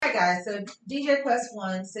Hi guys. So DJ Plus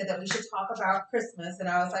One said that we should talk about Christmas, and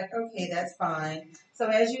I was like, okay, that's fine. So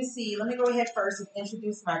as you see, let me go ahead first and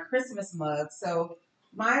introduce my Christmas mug. So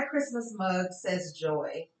my Christmas mug says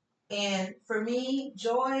joy, and for me,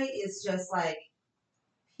 joy is just like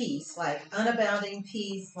peace, like unabounding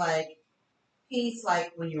peace, like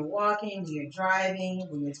when you're walking, when you're driving,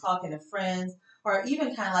 when you're talking to friends, or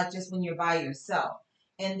even kind of like just when you're by yourself.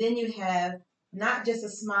 And then you have not just a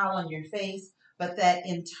smile on your face, but that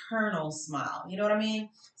internal smile. You know what I mean?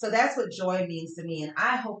 So that's what joy means to me. And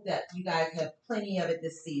I hope that you guys have plenty of it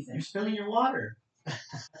this season. You're spilling your water.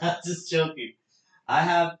 I'm just joking. I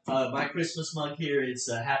have my Christmas mug here.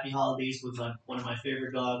 It's Happy Holidays with one of my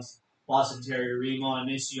favorite dogs, Boston Terrier Remo. I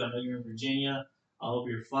miss you. I know you're in Virginia. I hope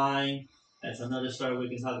you're fine. That's another story we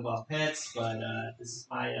can talk about pets, but this is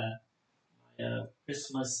my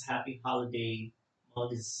Christmas Happy Holiday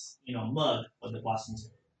mug. Is mug of the Boston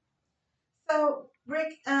Terrier. So,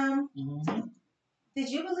 Rick, Mm-hmm. did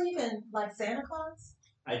you believe in like Santa Claus?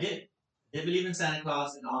 I did. I did believe in Santa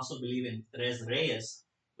Claus and also believe in Tres Reyes,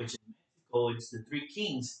 which in Mexico it's the three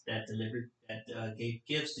kings that gave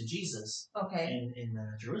gifts to Jesus. Okay. In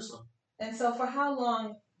Jerusalem. And so, for how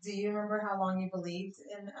long do you remember how long you believed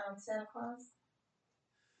in Santa Claus?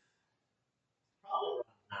 Probably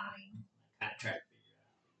around 9. I kind of tried to figure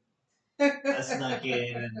it out. I snuck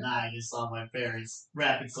in at 9 and saw my parents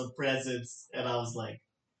wrapping some presents, and I was like,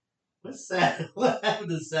 "What's Santa? What happened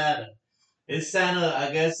to Santa?" It's Santa,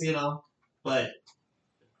 I guess, But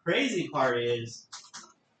the crazy part is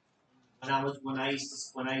when I used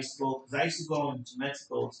to go because I used to go to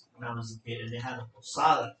Mexico when I was a kid and they had a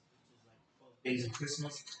posada, which is like 12 days of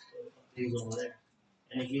Christmas, 12 days over there,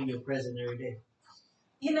 and they give you a present every day.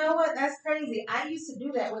 You know what? That's crazy. I used to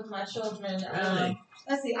do that with my children. Really?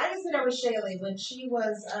 Let's see. I used to do that with Shaylee when she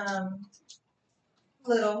was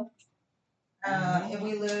little, and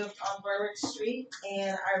we lived on Berwick Street,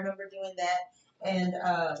 and I remember doing that. And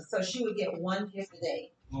so she would get one gift a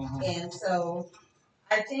day, and so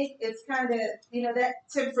I think it's kind of that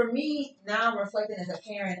for me now. I'm reflecting as a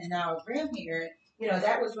parent and now a grandparent.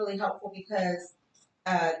 That was really helpful because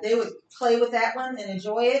they would play with that one and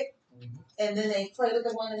enjoy it, and then they play with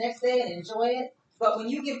the one the next day and enjoy it. But when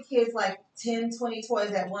you give kids like 10, 20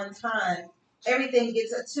 toys at one time, everything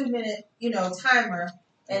gets a 2 minute, timer.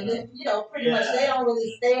 And then, pretty much they don't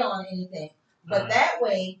really stay on anything. But that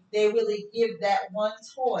way, they really give that one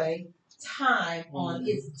toy time on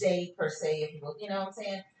its day per se, if you will. You know what I'm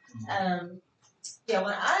saying? Yeah,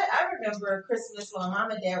 when I remember Christmas when my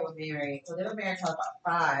mom and dad were married. So they were married until about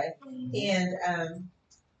 5. And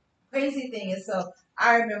crazy thing is, so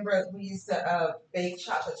I remember we used to bake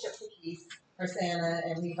chocolate chip cookies for Santa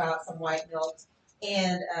and leave out some white milk.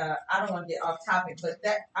 And I don't want to get off topic, but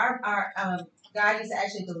that our guy used to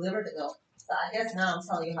actually deliver the milk. So I guess now I'm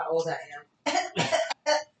telling you how old I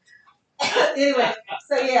am. Anyway,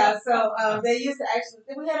 so yeah, so they used to actually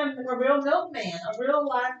we had a real milkman, a real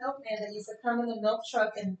live milkman that used to come in the milk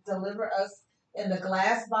truck and deliver us in the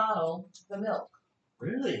glass bottle the milk.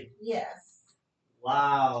 Really? Yes.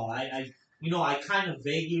 Wow. I kind of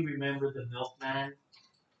vaguely remember the milkman.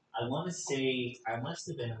 I want to say I must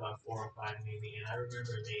have been about 4 or 5 maybe, and I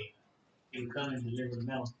remember they would come and deliver the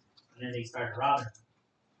milk, and then they started robbing them.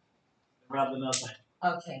 Rob the milkman.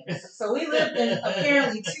 Okay, so we lived in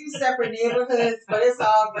apparently 2 separate neighborhoods, but it's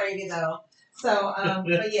all gravy though. So,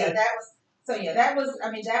 but yeah, that was. I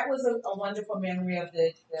mean, that was a wonderful memory of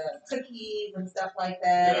the cookies and stuff like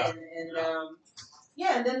that, yeah.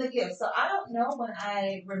 Yeah, and then the gifts. So I don't know when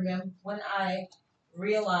I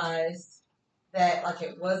realized that like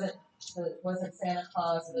it wasn't Santa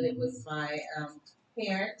Claus, but it was my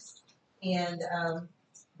parents, and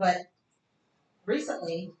but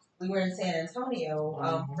recently we were in San Antonio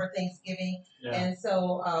for Thanksgiving, yeah. And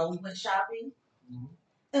so we went shopping.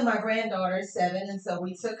 And my granddaughter is 7, and so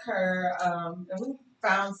we took her and we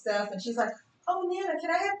found stuff, and she's like, "Oh, Nana,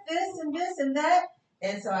 can I have this and this and that?"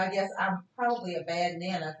 And so I guess I'm probably a bad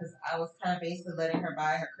Nana because I was kind of basically letting her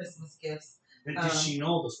buy her Christmas gifts. Did she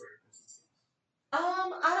know those were Christmas gifts?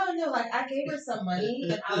 I don't know. Like I gave her some money,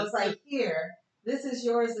 and I was like, "Here, this is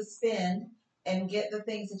yours to spend, and get the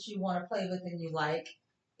things that you want to play with and you like."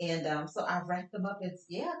 And so I wrapped them up. It's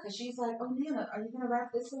because she's like, "Oh, Nana, are you gonna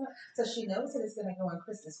wrap this one up?" So she knows that it's gonna go in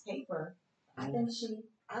Christmas paper. I think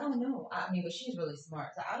I don't know. I mean, but she's really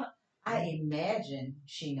smart. So I don't. I imagine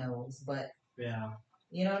she knows, but yeah,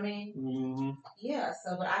 you know what I mean? Mm-hmm. Yeah.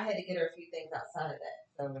 So, but I had to get her a few things outside of that.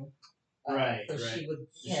 So. Right, so right. she would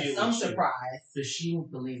have some surprise. So she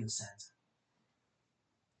would believe in Santa.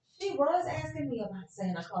 She was asking me about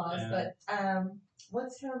Santa Claus, yeah. But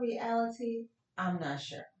what's her reality? I'm not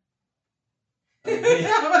sure.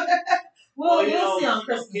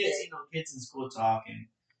 Christmas kids, Day. kids in school talking.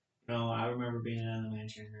 I remember being in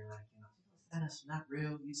elementary and they're like, Santa's not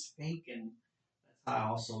real, he's fake, and that's how I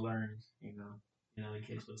also learned, the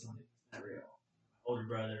kids would tell me he's not real. My older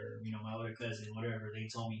brother, my older cousin, whatever, they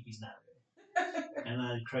told me he's not real. And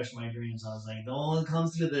I crushed my dreams. I was like, no one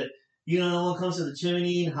comes to no one comes to the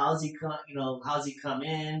chimney, and how's he come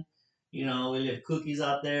in? We leave cookies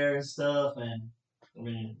out there and stuff, and I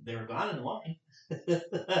mean, they were gone in the morning.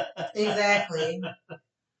 Exactly.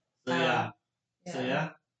 So yeah. Yeah. So yeah,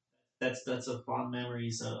 that's a fond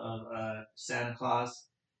memories of Santa Claus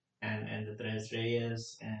and the Tres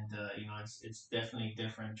Reyes, and it's definitely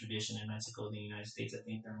different tradition in Mexico than the United States. I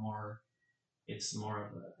think it's more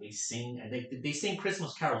of they sing. They sing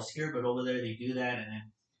Christmas carols here, but over there they do that, and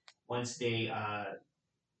then once they uh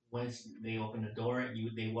once they open the door,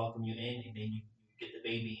 they welcome you in, and then you get the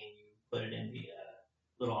baby and you put it in the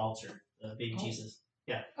little altar, the baby Jesus.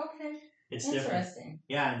 Yeah. Okay. It's different. Interesting.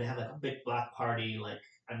 Yeah, and they have like a big black party. Like,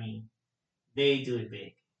 I mean, they do it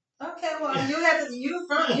big. Okay, well, your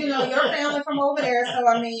family from over there, so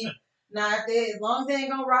I mean, now as long as they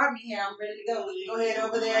ain't gonna rob me here, I'm ready to go. We can go ahead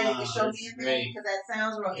over there. You can show me everything because that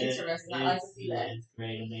sounds real interesting. I like to see that. It's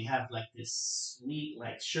great, and they have like this sweet,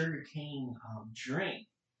 like sugar cane drink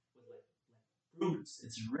with like fruits.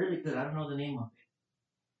 It's really good. I don't know the name of it,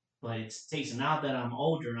 but it's tastes. Now that I'm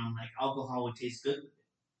older, I'm like alcohol would taste good with it.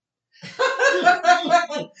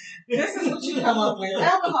 This is what you come up with.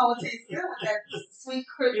 Alcohol would taste good with that sweet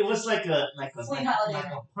crisp. It was like a sweet holiday. like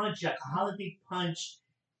a punch, like a holiday punch,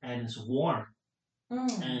 and it's warm. And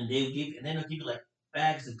then they'll give you like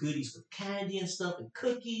bags of goodies with candy and stuff and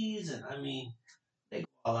cookies, and I mean they go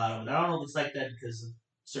all out of it. I don't know if it's like that because of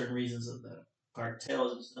certain reasons of the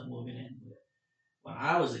cartels and stuff moving in. But when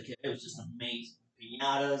I was a kid, it was just amazing.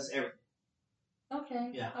 Pinatas, everything.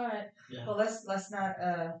 Okay. Yeah. All right. Yeah. Well, let's not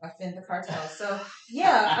offend the cartel. So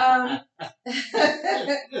yeah.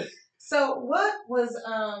 So what was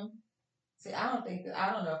See, I don't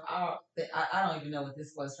know if I don't even know what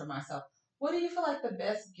this was for myself. What do you feel like the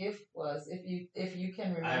best gift was, if you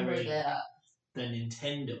can remember that? The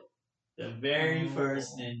Nintendo, the very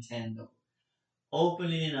first Nintendo,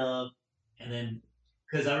 opening it up, and then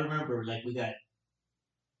because I remember like we got.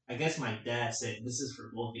 I guess my dad said this is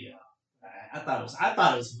for both of y'all. I thought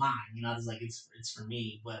it was mine. I was like it's for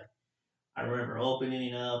me, but I remember opening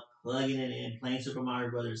it up, plugging it in, playing Super Mario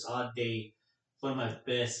Brothers all day. One of my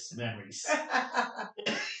best memories.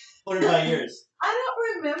 What about yours? I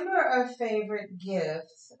don't remember a favorite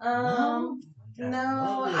gift. No,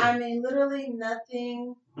 I mean literally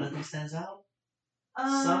nothing. Nothing stands out.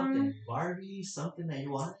 Something Barbie, something that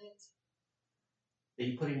you wanted that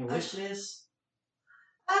you put in your wish list.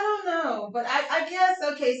 I don't know, but I guess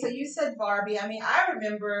okay. So you said Barbie. I mean, I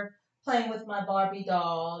remember playing with my Barbie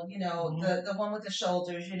doll. The one with the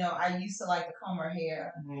shoulders. I used to like to comb her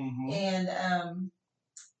hair, and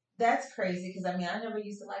that's crazy because I mean I never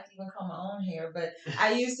used to like to even comb my own hair, but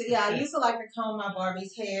I used to like to comb my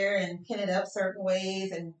Barbie's hair and pin it up certain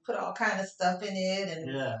ways and put all kind of stuff in it and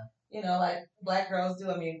like black girls do.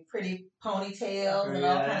 I mean pretty ponytails and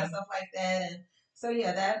all kind of stuff like that. And so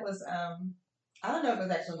yeah, that was I don't know if it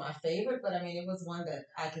was actually my favorite, but I mean it was one that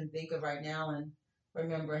I can think of right now and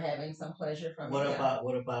remember having some pleasure from. What about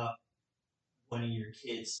one of your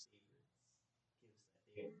kids'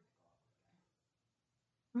 favorite gifts that they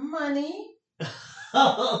Money.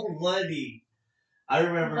 Oh, money! I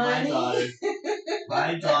remember my daughter.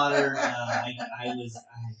 My daughter, I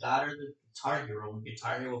got her the Guitar Hero when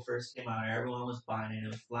Guitar Hero first came out. Everyone was buying it; it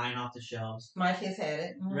was flying off the shelves. My kids had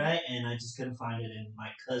it, right? And I just couldn't find it. And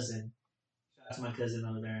my cousin, shout out to my cousin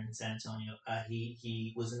over there in San Antonio.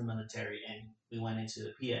 He was in the military, and we went into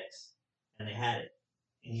the PX, and they had it,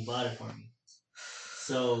 and he bought it for me.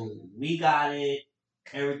 So we got it.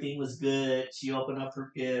 Everything was good. She opened up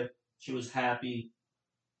her gift. She was happy.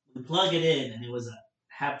 We plug it in, and it was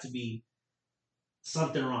have to be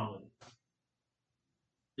something wrong with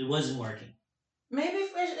it. It wasn't working. Maybe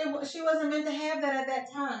she wasn't meant to have that at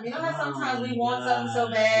that time. You know how sometimes we want something so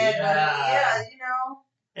bad, but yeah.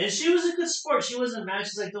 And she was a good sport. She wasn't mad.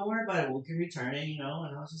 She's like, don't worry about it. We can return it, And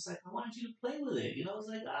I was just like, I wanted you to play with it. I was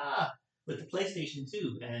like, with the PlayStation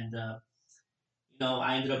 2. And,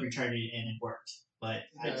 I ended up returning it and it worked. But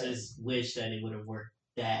I just wish that it would have worked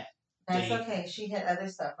that That's day. Okay. She had other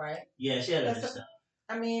stuff, right? Yeah, she had other stuff.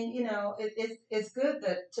 I mean, it's good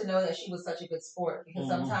to know that she was such a good sport because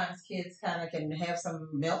sometimes kids kind of can have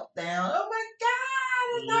some meltdown. Oh my God,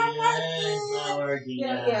 it's not working. It's not working.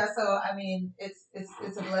 Yeah. So I mean, it's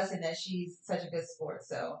a blessing that she's such a good sport.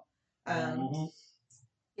 So,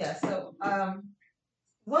 yeah. So,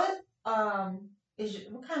 what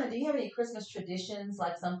what kind of, do you have any Christmas traditions,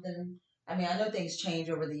 like something? I mean, I know things change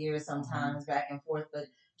over the years sometimes, back and forth, but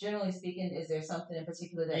generally speaking, is there something in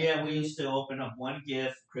particular that Yeah, you we do? used to open up one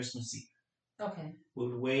gift Christmas Eve. Okay. We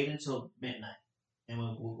would wait until midnight, and we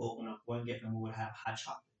would open up one gift, and we would have hot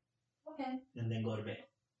chocolate, Okay. and then go to bed.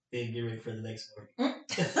 Then get ready for the next morning.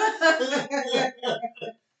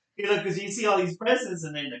 You know, because you see all these presents,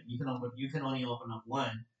 and then like, you can only open up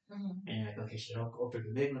one, and you're like, okay, should I go for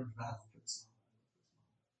the big one or not go for the small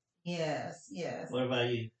one? Yes, yes. What about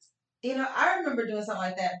you? You know, I remember doing something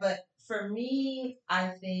like that, but for me, I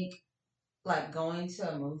think like going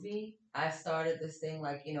to a movie, I started this thing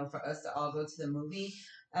like, for us to all go to the movie.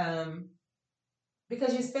 Um,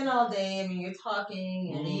 because you spend all day, I mean, you're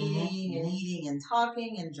talking and eating and eating and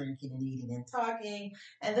talking and drinking and eating and talking.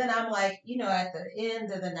 And then I'm like, at the end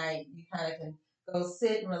of the night, you kind of can go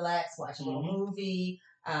sit and relax, watch a little movie.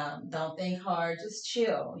 Don't think hard, just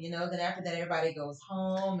chill, Then after that, everybody goes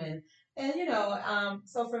home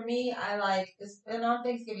so for me, I like, and on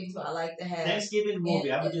Thanksgiving too, I like to have Thanksgiving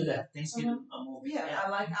movie. I would do that. Thanksgiving a movie. Yeah, I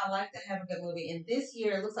like to have a good movie. And this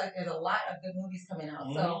year, it looks like there's a lot of good movies coming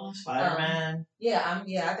out. So Spider-Man.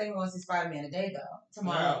 I think we're going to see Spider-Man today though.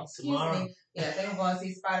 Tomorrow. Excuse me. Yeah, I think we're going to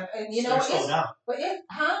see Spider. And They're sold out. But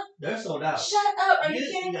They're sold out. Shut up! Are you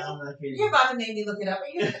kidding me? I'm not kidding. You're about to make me look it up. Are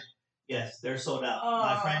you? Yes, they're sold out.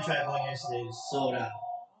 My friend tried going yesterday. It's sold out.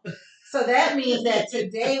 So that means that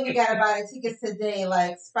today we got to buy the tickets today,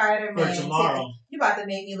 like Spider-Man. For tomorrow. Tickets. You about to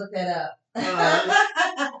make me look that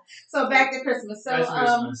up. So back to Christmas. So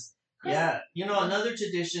Christmas. Yeah, another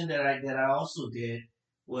tradition that I also did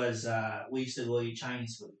was we used to go eat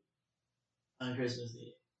Chinese food on Christmas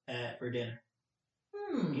Day for dinner.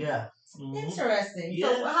 Yeah. Interesting. Yeah.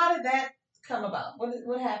 So how did that come about?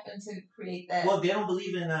 What happened to create that? Well, they don't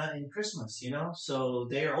believe in Christmas, so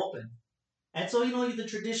they are open. And so, the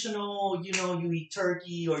traditional, you eat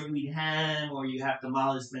turkey or you eat ham or you have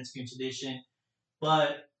tamales, Mexican tradition.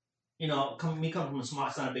 But, me coming from a small,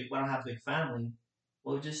 it's not a big, I don't have a big family.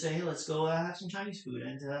 We'll just say, hey, let's go have some Chinese food.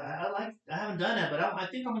 And I haven't done that, but I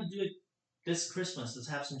think I'm going to do it this Christmas. Let's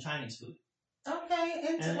have some Chinese food. Okay,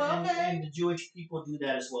 and the Jewish people do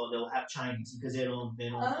that as well. They'll have Chinese because they don't they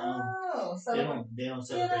don't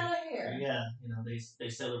celebrate. Get out of here. Yeah, they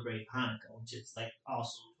celebrate Hanukkah, which is like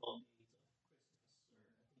also 12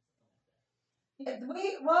 days of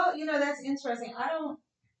Christmas. Yeah, that's interesting.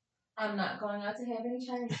 I'm not going out to have any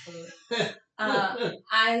Chinese food.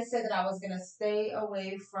 I said that I was gonna stay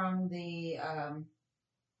away from the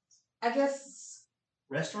I guess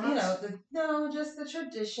restaurants. Just the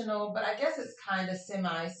traditional, but I guess it's kind of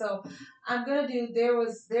semi. So I'm gonna do.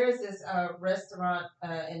 There's this restaurant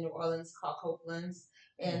in New Orleans called Copeland's,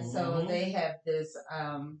 and so they have this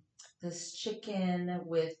chicken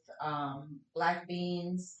with black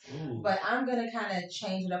beans. Ooh. But I'm gonna kind of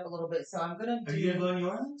change it up a little bit. So I'm gonna do. Are you gonna go to New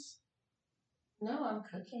Orleans? No, I'm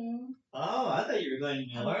cooking. Oh, I thought you were going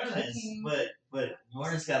to New Orleans. But New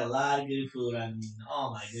Orleans got a lot of good food. I mean, oh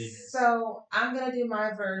my goodness. So I'm gonna do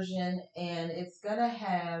my version, and it's gonna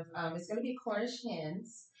have be Cornish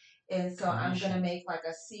hens, and so I'm gonna make like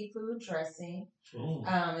a seafood dressing,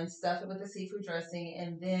 and stuff it with the seafood dressing,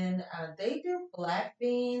 and then they do black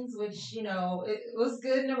beans, which it was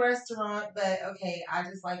good in the restaurant, but okay, I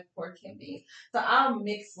just like pork and beans, so I'll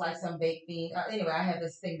mix like some baked beans. Anyway, I have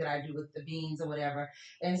this thing that I do with the beans or whatever,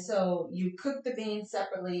 and so you cook the beans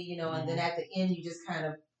separately, and then at the end you just kind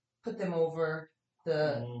of put them over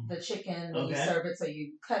the chicken when you serve it. So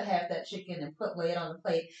you cut half that chicken and lay it on the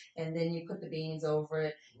plate, and then you put the beans over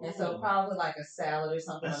it. And so probably like a salad or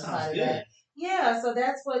something on the side of that. Yeah, so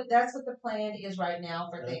that's what the plan is right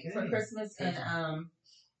now for Christmas. And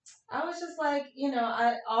I was just like,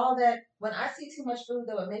 all that when I see too much food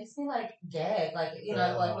though, it makes me like gag, like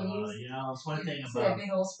like when it's one thing about that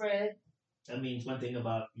big old spread. I mean, it's one thing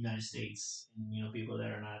about United States and people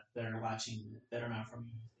that are watching that are not from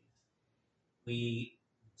the United States.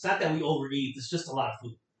 It's not that we overeat. It's just a lot of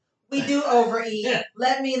food. We do overeat.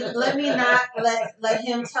 Let me not let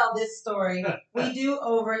him tell this story. We do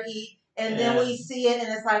overeat, and then we see it,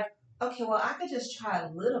 and it's like, okay, well, I could just try a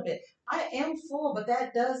little bit. I am full, but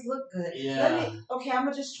that does look good. Yeah. I'm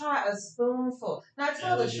gonna just try a spoonful. Now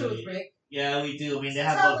tell the truth, Rick. Yeah, we do. I mean, they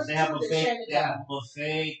have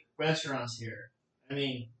buffet restaurants here. I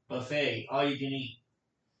mean, buffet, all you can eat.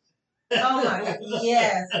 Oh my God!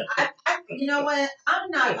 Yes, you know what? I'm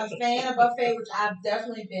not a fan of buffet, which I've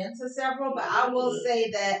definitely been to several, but I will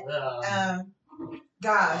say that,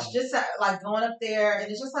 just like going up there,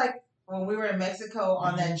 and it's just like when we were in Mexico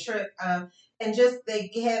on that trip, and just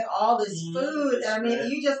they have all this food. I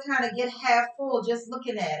mean, you just kind of get half full just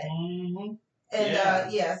looking at it.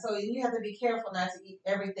 And Yeah. so you have to be careful not to eat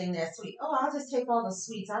everything that's sweet. Oh, I'll just take all the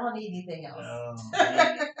sweets. I don't need anything else.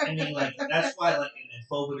 I mean, like that's why, like in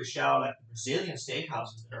Fogo de Chao, like the Brazilian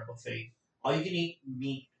steakhouses that are buffet, all you can eat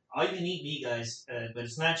meat, all you can eat meat, guys. But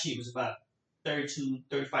it's not cheap. It's about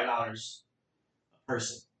 $35 a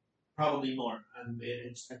person, probably more. I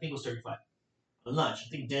think it was 35. Lunch, I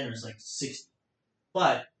think dinner is like 60.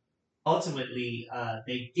 But ultimately,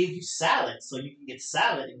 they give you salad, so you can get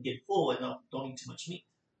salad and get full and don't eat too much meat.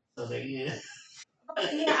 So they yeah.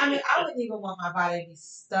 Yeah, I mean, I wouldn't even want my body to be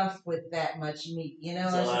stuffed with that much meat. You know,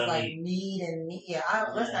 It's a it's lot just of like meat. meat and meat. Yeah,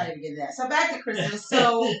 let's not Yeah. even get into that. So back to Christmas.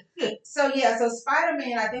 So Spider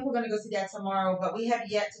Man. I think we're gonna go see that tomorrow, but we have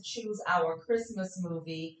yet to choose our Christmas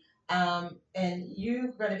movie. And you're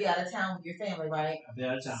gonna be out of town with your family, right? I'll be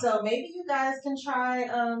out of town. So maybe you guys can try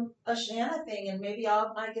a Shanna thing, and maybe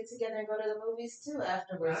y'all might get together and go to the movies too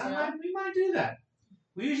afterwards. We might do that.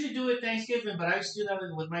 We usually do it Thanksgiving, but I used to do that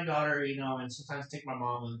with my daughter, and sometimes take my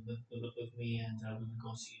mom with me, and we would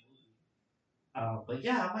go see a movie. But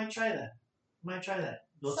yeah, I might try that.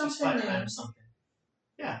 Go see Something Spider Man new. or something.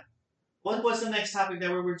 Yeah. What's the next topic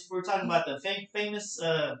that we're talking about? The famous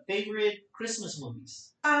favorite Christmas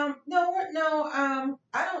movies. No, I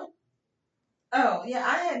don't. Oh, yeah,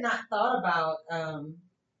 I had not thought about my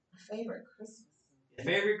favorite Christmas. The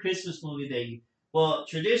favorite Christmas movie that well,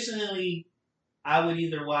 traditionally I would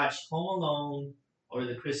either watch Home Alone or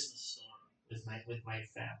The Christmas Story with my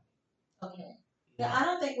family. Okay. Yeah, I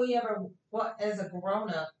don't think we ever, what as a grown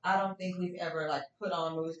up, I don't think we've ever like put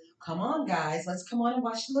on movies. Come on, guys, let's come on and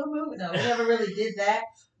watch a little movie. No, we never really did that.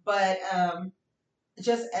 But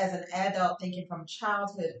just as an adult, thinking from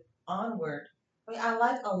childhood onward, I mean, I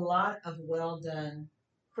like a lot of well done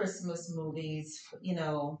Christmas movies.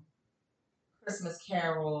 Christmas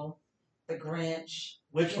Carol, The Grinch.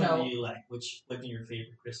 Which one do you like? What's your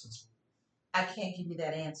favorite Christmas I can't give you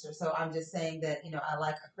that answer. So I'm just saying that I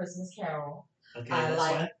like A Christmas Carol. movie? Okay, that's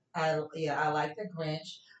like I like The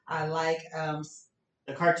Grinch. I like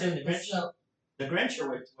the cartoon, The the Grinch. The Grinch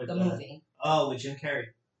or with the movie. Oh, with Jim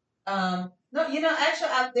Carrey. No,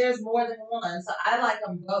 actually, there's more than one, so I like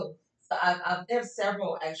them both. So there's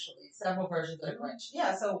several versions of the Grinch.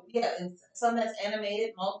 Yeah, so yeah, and some that's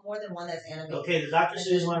animated, more than one that's animated. Okay, the Dr.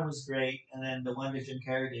 Seuss one was great, and then the one that Jim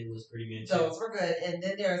Carrey did was pretty good too. Those were good, and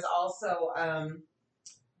then there's also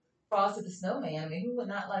Frosty the Snowman. I mean, who would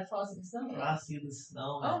not like Frosty the Snowman? Frosty the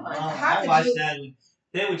Snowman. Oh my God! How I could watched you? that.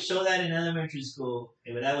 They would show that in elementary school.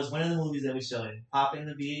 But that was one of the movies that we showed it. Pop in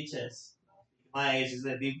the VHS. My age is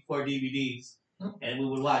that before DVDs, and we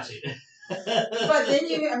would watch it. But then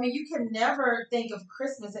you can never think of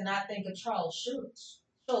Christmas and not think of Charles Schultz.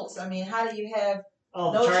 I mean, how do you have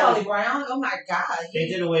no Charlie Brown? Oh my God! They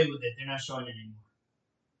did away with it. They're not showing it anymore.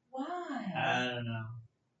 Why? I don't know.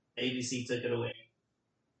 ABC took it away.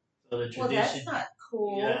 So the tradition. Well, that's not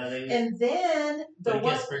cool. Yeah, and then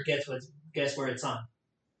guess where it's on?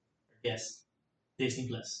 Guess Disney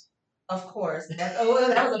Plus. Of course. That was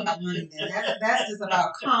about money. That's just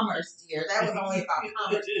about commerce, dear. That was only about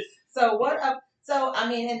commerce. So what up? So I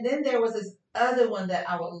mean, and then there was this other one that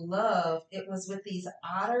I would love. It was with these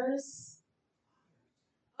otters.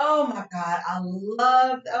 Oh my God, I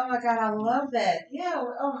loved. Oh my God, I love that. Yeah.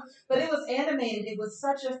 Oh, but it was animated. It was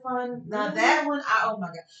such a fun. Now that one, oh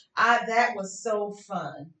my God, that was so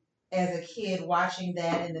fun as a kid watching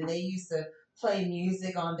that, and then they used to play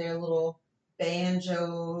music on their little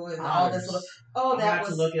banjo and all this little. Oh, that was.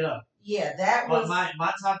 To look it up. Yeah, that was. My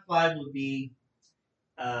top five would be,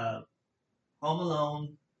 Home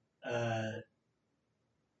Alone, and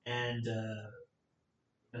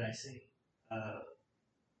what did I say?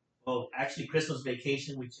 Well, actually, Christmas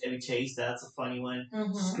Vacation with Chevy Chase. That's a funny one.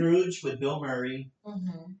 Mm-hmm. Scrooge with Bill Murray.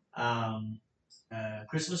 Mm-hmm.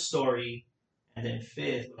 Christmas Story, and then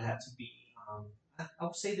fifth would have to be. I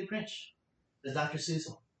would say The Grinch, the Dr. Seuss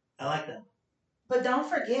one. I like that. But don't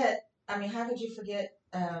forget. I mean, how could you forget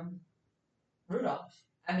Rudolph?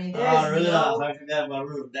 I mean, there's Rudolph. I forgot about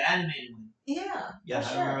Rudolph, the animated one. Yeah. Yeah,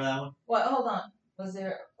 I remember that one. Well, hold on. Was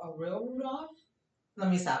there a real Rudolph? Let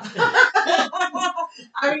me stop.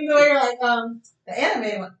 I mean, you're like the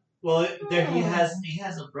animated one. Well, there he has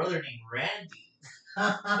a brother named Randy.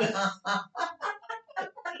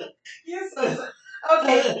 You're so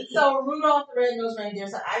okay. So Rudolph the Red-Nosed Reindeer.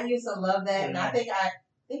 So I used to love that, and I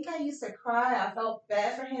think I used to cry. I felt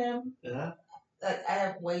bad for him. Yeah. Like I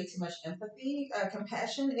have way too much empathy,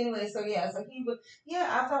 compassion. Anyway, so he would. Yeah,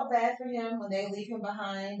 I felt bad for him when they leave him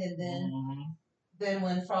behind, and then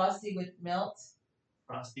when Frosty would melt.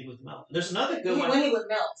 Frosty would melt. There's another good one. When he would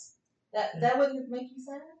melt. That wouldn't make you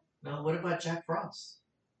sad? No, what about Jack Frost?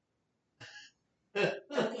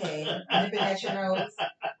 Okay, nipping at your nose.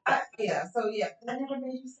 Yeah, so yeah, that never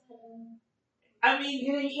made you sad. I mean,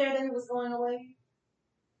 You didn't care that it was going away?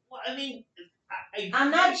 well, I mean,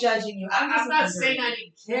 I'm not judging you. I'm just I'm not wondering. saying I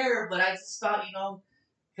didn't care, but I just thought,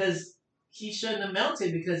 because he shouldn't have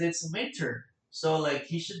melted because it's winter. So like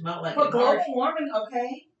he should melt like But in March. global warming,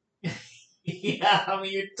 okay. Yeah, I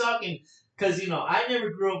mean you're talking because I never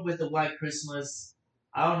grew up with the White Christmas.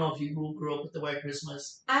 I don't know if you grew up with the White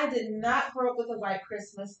Christmas. I did not grow up with a white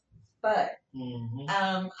Christmas, but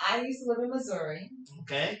I used to live in Missouri,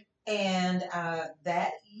 Okay. and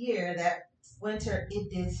that year, that winter,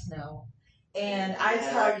 it did snow. And I Yeah,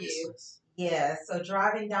 tell White you, Christmas. yeah, so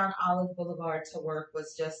driving down Olive Boulevard to work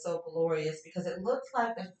was just so glorious because it looked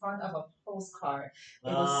like the front of a postcard. It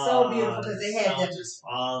was so beautiful because they had snow the just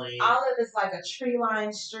falling. Olive is like a tree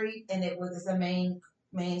lined street, and it was a main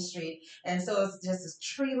street, and so it's just this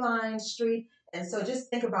tree lined street, and so just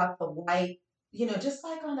think about the white, just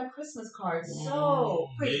like on a Christmas card, so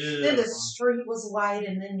pretty. Then the Beautiful. street was white,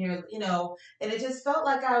 and then and it just felt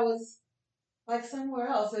like I was like somewhere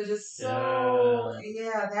else. It was just so,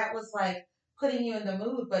 yeah, that was like putting you in the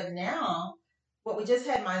mood. But now, what we just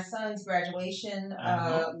had my son's graduation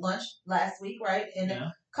lunch last week, right? And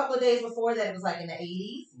a couple of days before that, it was like in the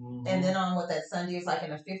 80s. And then on that Sunday, it was like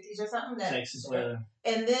in the 50s or something. Texas weather.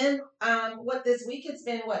 And then what this week it's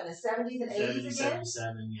been what in the 70s and 80s again.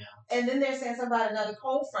 77, yeah. And then they're saying something about another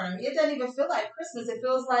cold front. I mean, it doesn't even feel like Christmas. It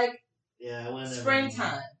feels like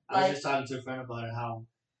springtime. I was just talking to a friend about it, how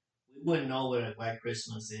we wouldn't know what a White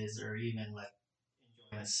Christmas is, or even like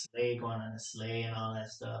enjoying a sleigh, going on a sleigh and all that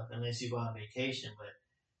stuff, unless you go on vacation. But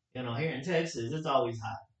here in Texas, it's always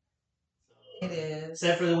hot. So, it is,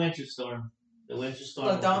 except for the winter storm. The winter storm.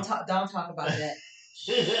 Look, don't talk about that.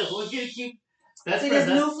 We're gonna keep. See, there's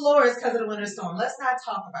new floors because of the winter storm. Let's not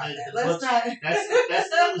talk about that. Let's not. That's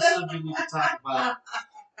another subject we can talk about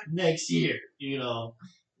next year.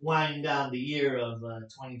 Winding down the year of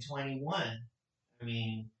 2021. I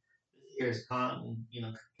mean, this year's gone.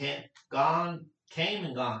 Came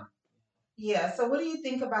and gone. Yeah. So, what do you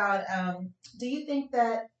think about? Do you think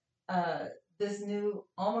that this new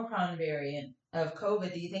Omicron variant of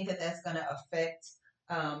COVID? Do you think that that's going to affect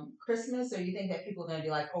Christmas, or you think that people are going to be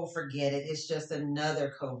like, "Oh, forget it. It's just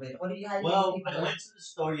another COVID." What do you? How do you Well, think I went to the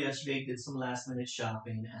store yesterday, did some last minute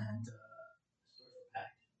shopping, and the stores were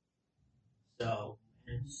packed. So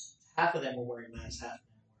half of them were wearing masks, half of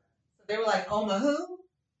them were. So they were like, "Oh my who?"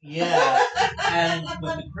 Yeah,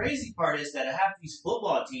 but the crazy part is that half these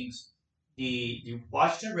football teams, the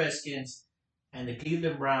Washington Redskins and the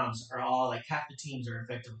Cleveland Browns, are all like half the teams are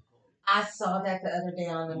affected with COVID. I saw that the other day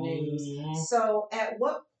on the news. So at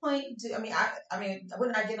what point do I mean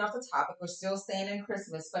we're not getting off the topic. We're still staying in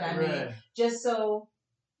Christmas, but I mean just so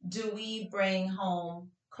do we bring home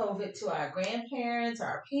COVID to our grandparents,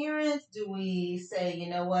 our parents? Do we say, you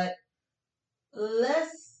know what?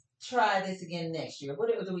 Let's try this again next year. What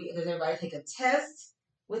do we? Does everybody take a test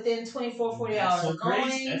within 24, 40 hours of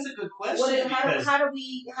going? That's a good question. How do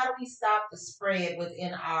we stop the spread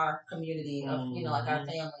within our community of like our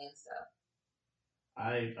family and stuff?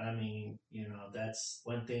 I mean, that's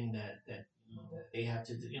one thing that they have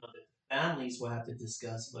to do. The families will have to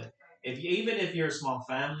discuss. But even if you're a small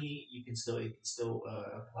family, it can still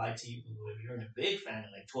apply to you. If you're in a big family,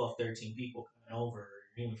 like 12, 13 people coming over, or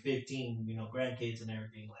even 15, grandkids and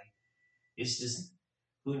everything, like it's just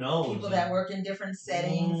who knows. People that work in different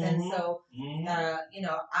settings, and so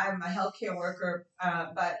I'm a healthcare worker,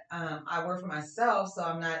 but I work for myself, so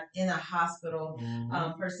I'm not in a hospital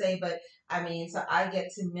per se. But I mean, so I get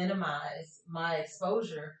to minimize my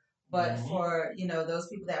exposure. But for those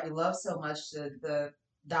people that we love so much, the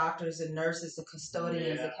doctors and nurses, the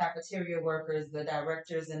custodians, the cafeteria workers, the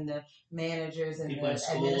directors and the managers and people the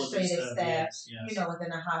administrative staff, yes.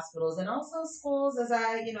 Within the hospitals and also schools, as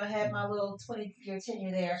I, had my little 20-year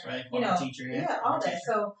tenure there, right. Teacher, all that.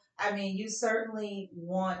 So, I mean, you certainly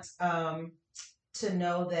want to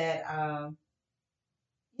know that,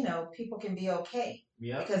 people can be okay.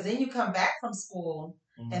 Yeah. Because then you come back from school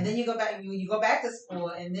and then you go back to school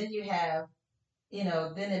and then you have, then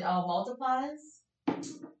it all multiplies.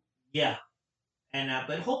 Yeah, and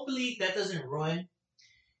but hopefully that doesn't ruin.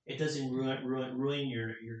 It doesn't ruin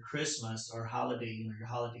your Christmas or holiday your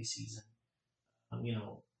holiday season.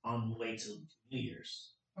 On the way to New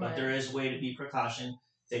Year's, but there is a way to be precaution.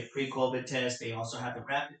 Take pre-COVID test. They also have the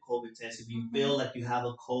rapid COVID test. If you feel like you have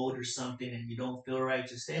a cold or something and you don't feel right,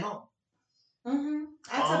 just stay home.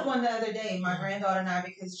 I took one the other day, my granddaughter and I,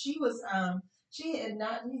 because she was she had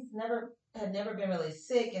never been really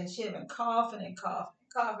sick, and she had been coughing and coughing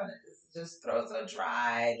and coughing. just throats are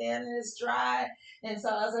dry, then it's dry. And so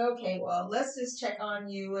I was like, okay, well, let's just check on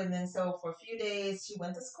you. And then so for a few days, she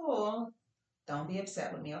went to school. Don't be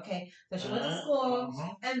upset with me, okay? So she went to school,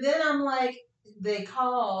 and then I'm like, they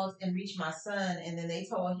called and reached my son, and then they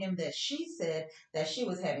told him that she said that she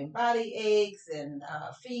was having body aches and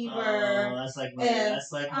fever. Oh, and that's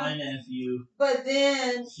like my nephew. But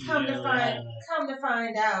then Yeah. come to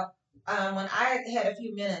find out, when I had a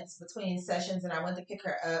few minutes between sessions and I went to pick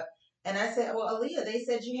her up, and I said, "Well, Aaliyah, they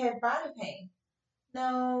said you had body pain."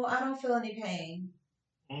 No, I don't feel any pain.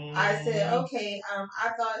 I said, okay, I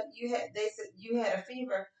thought they said you had a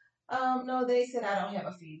fever. No, they said I don't have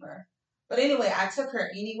a fever. But anyway, I took her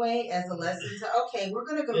anyway as a lesson to, okay, we're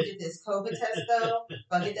going to go get this COVID test though.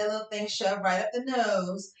 Gonna get that little thing shoved right up the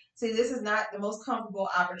nose. See, this is not the most comfortable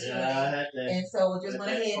opportunity. Yeah, I had that. And so we just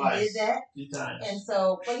went ahead and did that. 2 times. And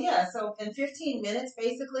so, but yeah, so in 15 minutes,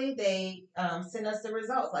 basically, they sent us the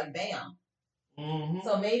results, like bam.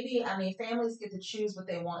 So maybe, I mean, families get to choose what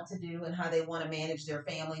they want to do and how they want to manage their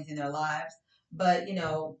families and their lives. But,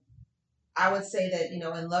 I would say that,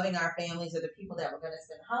 in loving our families or the people that we're going to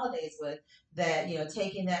spend holidays with, that,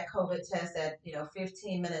 taking that COVID test at,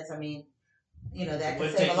 15 minutes, I mean, that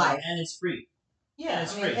could save a life. And it's free. Yeah, and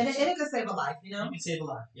it's free. And it could save a life, It can save a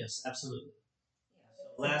life, yes, absolutely.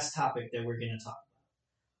 So last topic that we're going to talk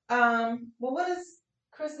about. Well, what does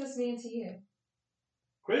Christmas mean to you?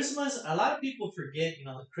 Christmas, a lot of people forget,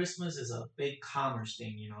 Christmas is a big commerce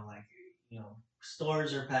thing,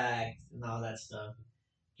 stores are packed and all that stuff,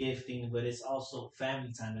 gifting, but it's also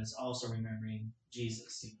family time. It's also remembering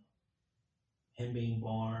Jesus, him being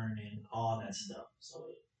born and all that stuff. So,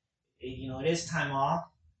 it is time off.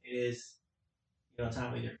 It is,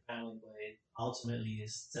 time with your family, but it ultimately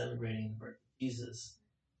is celebrating the birth of Jesus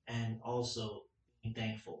and also being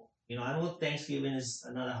thankful. I know Thanksgiving is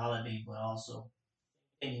another holiday, but also,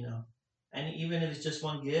 and and even if it's just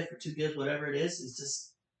one gift or two gifts, whatever it is, it's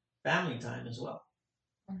just family time as well.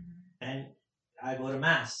 And I go to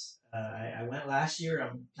mass. I went last year.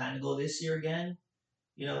 I'm planning to go this year again.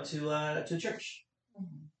 To church.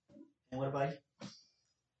 And what about you?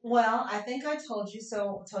 Well, I think I told you.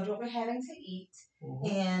 So I told you what we're having to eat,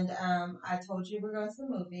 and I told you we're going to the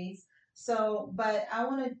movies. So, but I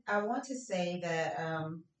want to say that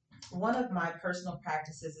one of my personal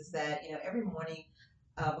practices is that every morning,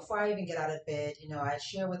 before I even get out of bed, I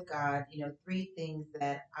share with God, 3 things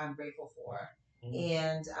that I'm grateful for,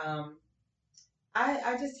 and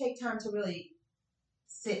I just take time to really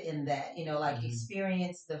sit in that,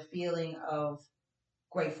 experience the feeling of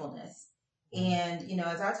gratefulness. And,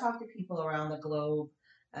 as I talk to people around the globe,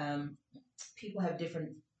 people have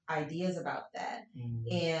different ideas about that.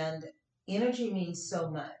 And energy means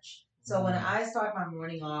so much. So when I start my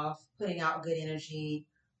morning off putting out good energy,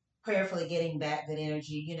 prayerfully getting back good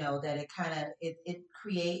energy, that it kind of, it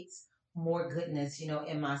creates more goodness,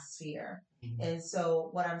 in my sphere. And so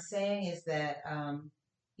what I'm saying is that, I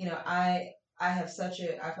feel like I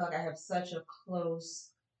have such a close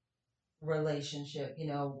relationship,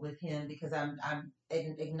 with him because I'm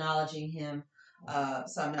acknowledging him.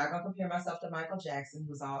 So I'm not going to compare myself to Michael Jackson,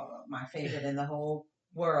 who's all my favorite in the whole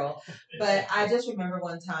world. But I just remember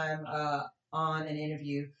one time on an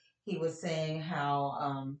interview, he was saying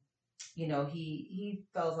how, he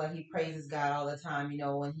feels like he praises God all the time,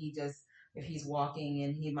 when if he's walking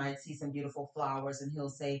and he might see some beautiful flowers and he'll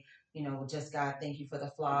say, just God, thank you for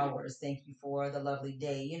the flowers. Thank you for the lovely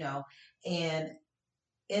day, and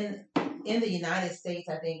in the United States,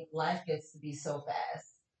 I think life gets to be so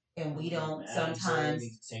fast, and we don't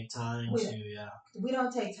sometimes take time we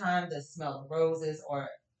don't take time to smell the roses or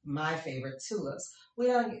my favorite tulips. We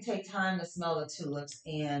don't take time to smell the tulips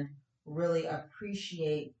and really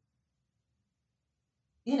appreciate,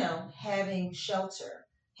 having shelter,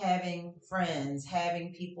 having friends,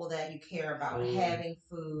 having people that you care about, having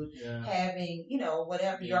food, having,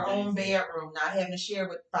 whatever, your own bedroom, not having to share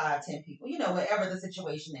with 5, 10 people, whatever the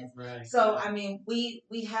situation is. Right. So, I mean, we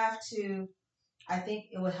have to, I think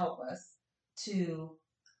it would help us to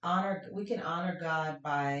we can honor God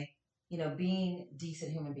by, being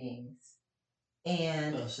decent human beings.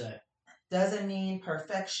 And doesn't mean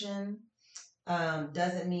perfection.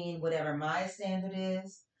 Doesn't mean whatever my standard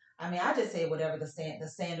is. I mean, I just say whatever the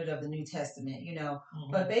standard of the New Testament,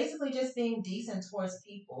 But basically, just being decent towards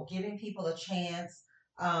people, giving people a chance.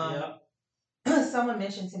 Someone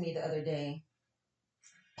mentioned to me the other day.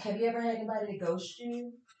 Have you ever had anybody to ghost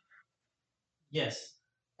you? Yes.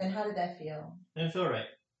 And how did that feel? It didn't feel right.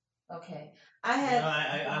 Okay.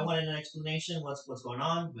 I wanted an explanation what's going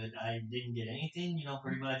on, but I didn't get anything.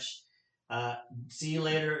 Pretty much. See you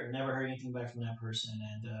later. Never heard anything back from that person.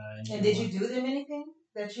 And did you do them anything?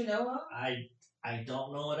 that you know of? I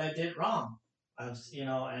don't know what I did wrong. I was,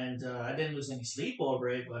 and I didn't lose any sleep over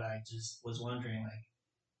it, but I just was wondering, like,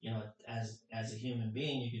 as a human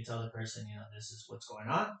being, you can tell the person, this is what's going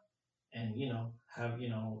on, and have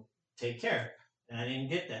take care. And I didn't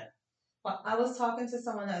get that. Well, I was talking to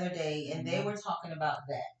someone the other day, and they Mhm. were talking about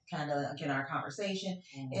that kind of like in our conversation,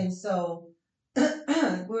 Mhm. and so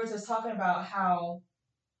we were just talking about how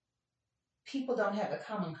people don't have the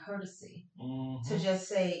common courtesy to just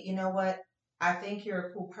say, you know what, I think you're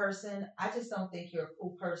a cool person. I just don't think you're a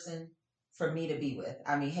cool person for me to be with.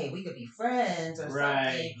 I mean, hey, we could be friends or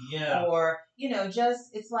Right. something, Yeah. or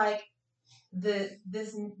just it's like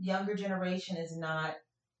this younger generation is not.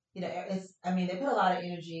 It's. I mean, they put a lot of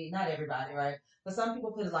energy. Not everybody, right? But some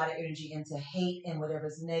people put a lot of energy into hate and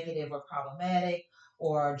whatever's negative or problematic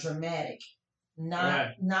or dramatic,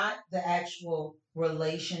 Right. not the actual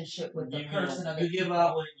relationship with the person or the You give people.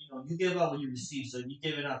 out what you give out what you receive. So if you're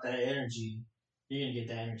giving out that energy, you're gonna get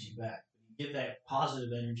that energy back. You give that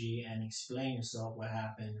positive energy and explain yourself what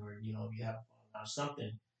happened, or if you have a falling out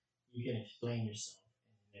something, you can explain yourself.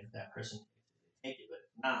 And if that person take it, but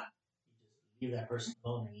if not, you just leave that person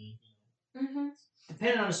alone, and Mm-hmm.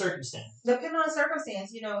 depending on the circumstance. Depending on the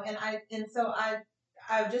circumstance,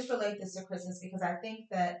 I just relate this to Christmas because I think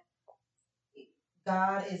that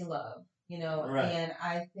God is love, Right. and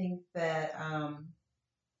I think that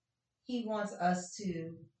He wants us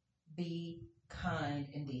to be kind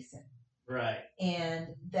and decent. Right.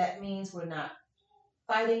 And that means we're not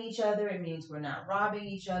fighting each other. It means we're not robbing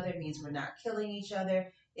each other. It means we're not killing each other.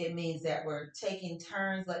 It means that we're taking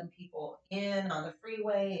turns letting people in on the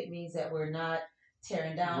freeway. It means that we're not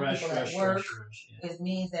tearing down people at work. Yeah. It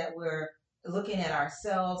means that we're looking at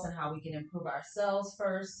ourselves and how we can improve ourselves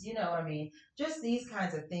first. Just these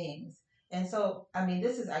kinds of things. And so,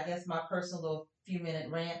 this is, I guess, my personal little few-minute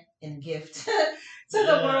rant and gift to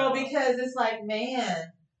the world because it's like,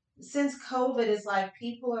 man, since COVID, it's like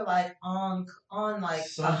people are like on like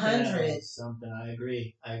 100. Something. I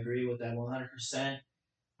agree. I agree with that 100%.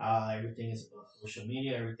 Everything is about social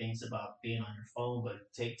media. Everything's about being on your phone. But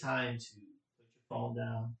take time to put your phone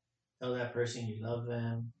down. Tell that person you love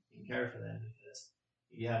them. You care for them because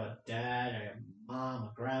if you have a dad, or a mom,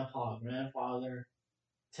 a grandpa, a grandfather,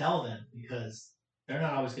 tell them because they're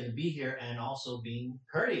not always going to be here. And also being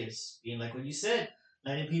courteous, being like what you said,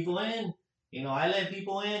 letting people in. I let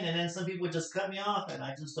people in, and then some people just cut me off, and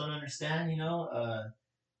I just don't understand. You'll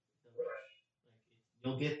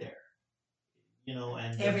get there.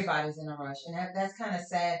 And everybody's in a rush, and that's kind of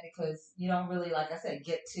sad because you don't really, like I said,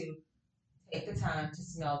 get to take the time to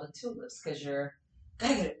smell the tulips because you're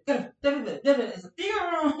it's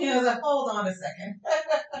like, hold on a second.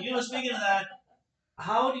 Speaking of that,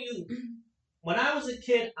 how do you? When I was a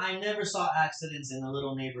kid, I never saw accidents in the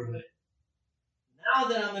little neighborhood. Now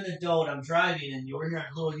that I'm an adult, I'm driving, and you're here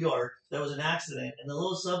in Little York. There was an accident in the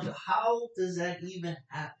little sub. How does that even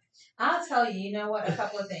happen? I'll tell you. You know what? A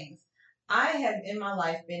couple of things. I have in my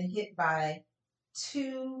life been hit by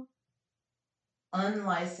 2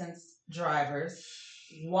 unlicensed drivers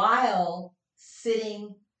while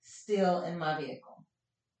sitting still in my vehicle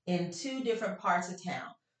in 2 different parts of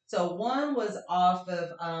town. So one was off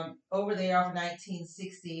of over there off of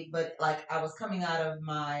 1960, but like I was coming out of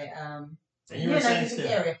my and you were sitting still.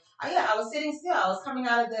 area. Yeah, I was sitting still. I was coming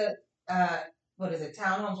out of the what is it,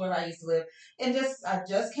 townhomes where I used to live, and I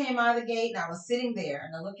just came out of the gate and I was sitting there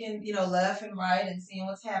and looking, left and right and seeing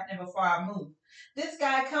what's happening before I moved. This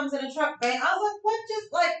guy comes in a truck, bang. I was like, what?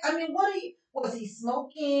 Just like, what are you? Was he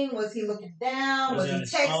smoking? Was he looking down? Was he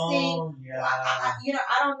texting? Yeah. I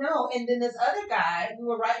don't know. And then this other guy, we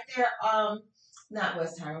were right there, not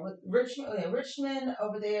Westheimer, Richmond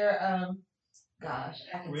over there. Gosh,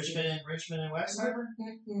 I can Richmond and Westheimer?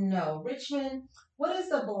 No, Richmond. What is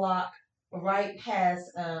the block right past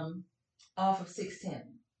off of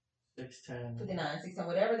 610? 610. 59, 610,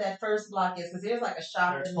 whatever that first block is, because there's like a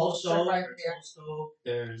shop There's and Postal, right there.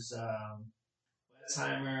 There's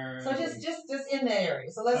Westheimer. So just in that area.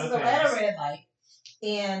 So let's go at a red light,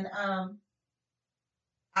 and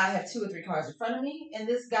I have 2 or 3 cars in front of me, and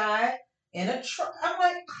this guy in a truck.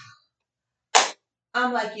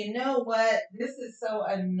 I'm like, you know what? This is so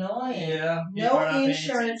annoying. Yeah. No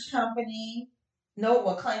insurance company.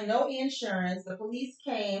 Claim no insurance. The police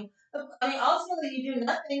came. Ultimately, you do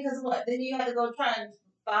nothing because what? Then you have to go try and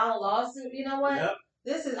file a lawsuit. You know what?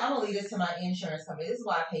 Yep. I'm gonna leave this to my insurance company. This is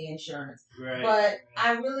why I pay insurance. Right. But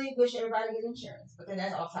I really wish everybody get insurance. But then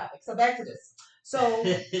that's off topic. So back to this. So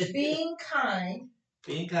being kind,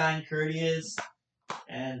 courteous,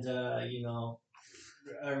 and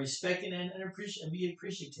respecting and be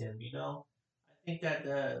appreciative. I think that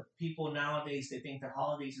the people nowadays they think that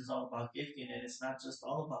holidays is all about gifting, and it's not just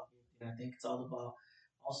all about gifting. I think it's all about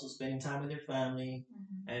also spending time with their family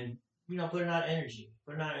and putting out energy,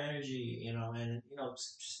 and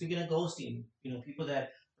speaking of ghosting, people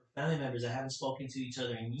that family members that haven't spoken to each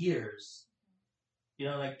other in years,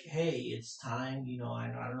 like hey, it's time,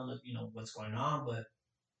 I don't know what's going on, but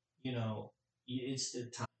it's the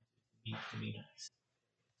time to be nice.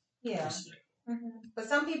 Yeah. Respect. But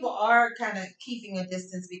some people are kind of keeping a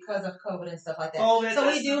distance because of COVID and stuff like that. COVID, So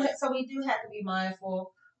that's we do. So we do have to be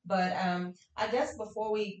mindful. But I guess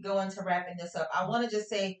before we go into wrapping this up, I want to just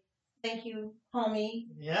say thank you, homie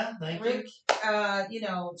Yeah, thank Rick.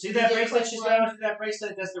 you. See that DJ bracelet? She's got Questlove. on that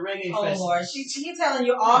bracelet. That's the reggae Oh festival. Lord, she telling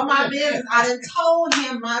you all my business. I done told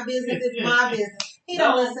him my business is my business. He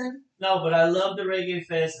don't listen. No, but I love the reggae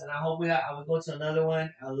fest, and I hope I will go to another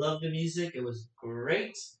one. I love the music; it was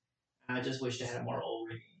great. I just wish they had more old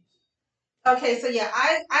reggae music. Okay, so yeah,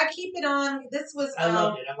 I keep it on. This was I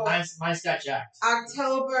loved it. Mine's got jacked.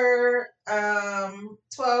 October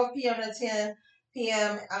 12 p.m. to 10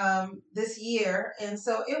 p.m. This year, and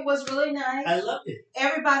so it was really nice. I loved it.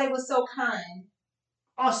 Everybody was so kind.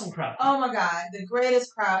 Awesome crowd. Oh my God, the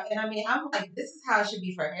greatest crowd. And I mean, I'm like, this is how it should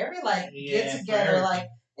be for every get together. Like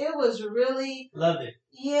it was really loved it.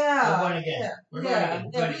 Yeah. We're going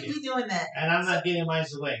again. We doing that. And I'm not getting mine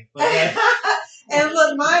away. But and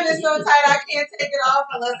look, mine is so tight I can't take it off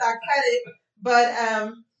unless I cut it. But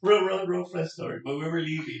real fresh story. When we were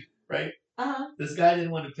leaving, right? This guy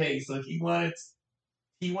didn't want to pay, so he wanted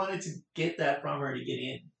to get that from her to get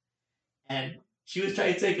in, and she was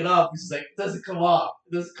trying to take it off. She's like, it doesn't come off.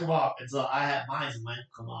 And so I had mine, and mine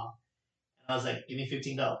come off. And I was like, give me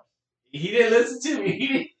 $15. He didn't listen to me.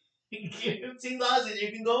 He didn't give $15 and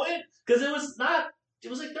you can go in. Because it was like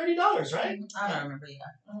 $30, right? I don't remember,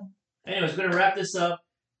 yeah. Anyways, we're going to wrap this up.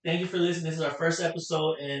 Thank you for listening. This is our first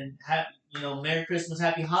episode. And Merry Christmas,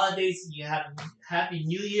 Happy Holidays. You have Happy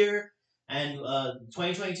New Year. And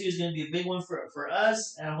 2022 is going to be a big one for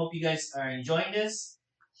us. And I hope you guys are enjoying this.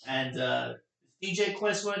 And DJ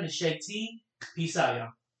Questlove and Shake T. Peace out, y'all.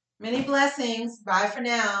 Many blessings. Bye for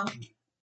now.